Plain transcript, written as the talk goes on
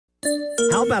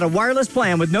How about a wireless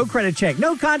plan with no credit check,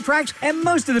 no contracts, and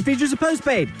most of the features are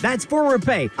postpaid? That's Forward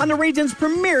Pay on the region's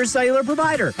premier cellular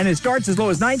provider. And it starts as low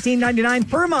as $19.99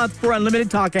 per month for unlimited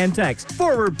talk and text.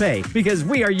 Forward Pay, because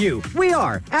we are you. We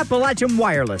are Appalachian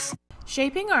Wireless.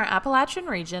 Shaping Our Appalachian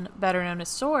Region, better known as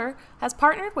SOAR, has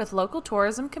partnered with local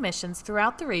tourism commissions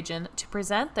throughout the region to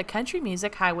present the Country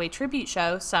Music Highway Tribute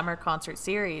Show Summer Concert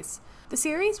Series. The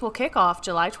series will kick off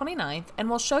July 29th and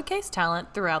will showcase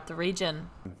talent throughout the region.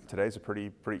 Today's a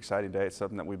pretty exciting day. It's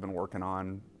something that we've been working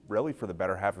on really for the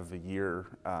better half of the year,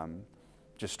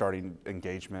 just starting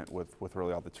engagement with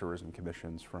really all the tourism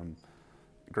commissions from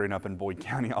growing up in Boyd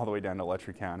County all the way down to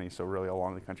Letcher County, so really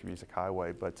along the Country Music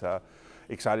Highway. But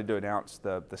excited to announce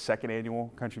the second annual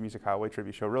Country Music Highway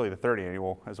Tribute Show, really the third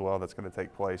annual as well, that's going to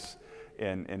take place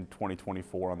in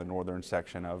 2024 on the northern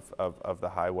section of the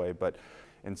highway.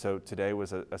 And so today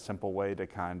was a simple way to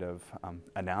kind of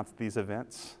announce these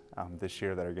events this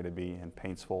year that are going to be in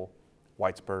Paintsville,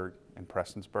 Whitesburg, and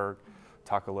Prestonsburg.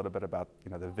 Talk a little bit about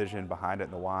the vision behind it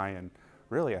and the why, and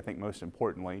really I think most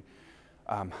importantly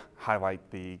highlight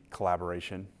the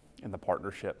collaboration and the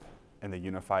partnership and the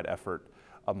unified effort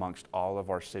amongst all of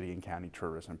our city and county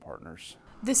tourism partners.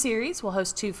 The series will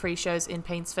host 2 free shows in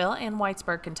Paintsville and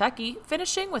Whitesburg, Kentucky,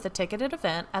 finishing with a ticketed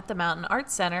event at the Mountain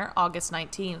Arts Center August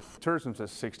 19th. Tourism is a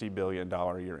 $60 billion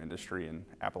a year industry in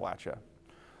Appalachia.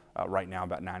 Right now,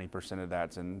 about 90% of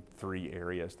that's in 3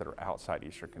 areas that are outside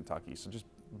Eastern Kentucky. So just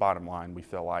bottom line, we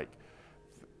feel like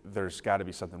there's got to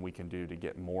be something we can do to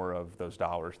get more of those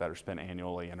dollars that are spent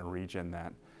annually in a region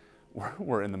that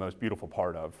we're in the most beautiful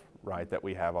part of, right, that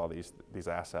we have all these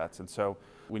assets. And so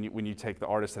when you take the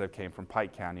artists that have came from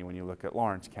Pike County, when you look at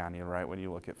Lawrence County, right, when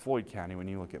you look at Floyd County, when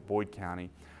you look at Boyd County,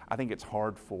 I think it's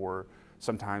hard for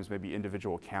sometimes maybe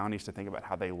individual counties to think about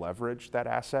how they leverage that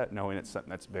asset, knowing it's something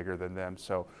that's bigger than them.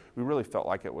 So we really felt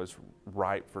like it was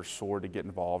right for SOAR to get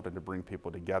involved and to bring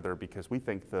people together, because we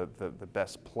think the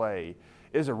best play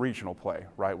is a regional play,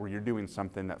 right, where you're doing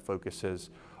something that focuses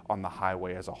on the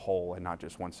highway as a whole and not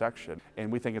just one section.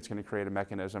 And we think it's going to create a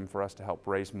mechanism for us to help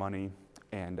raise money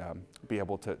and be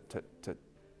able to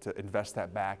invest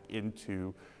that back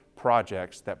into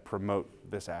projects that promote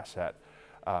this asset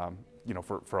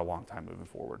for a long time moving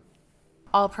forward.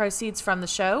 All proceeds from the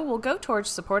show will go towards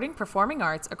supporting performing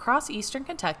arts across Eastern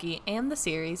Kentucky and the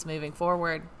series moving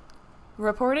forward.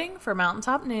 Reporting for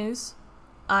Mountaintop News,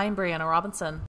 I'm Brianna Robinson.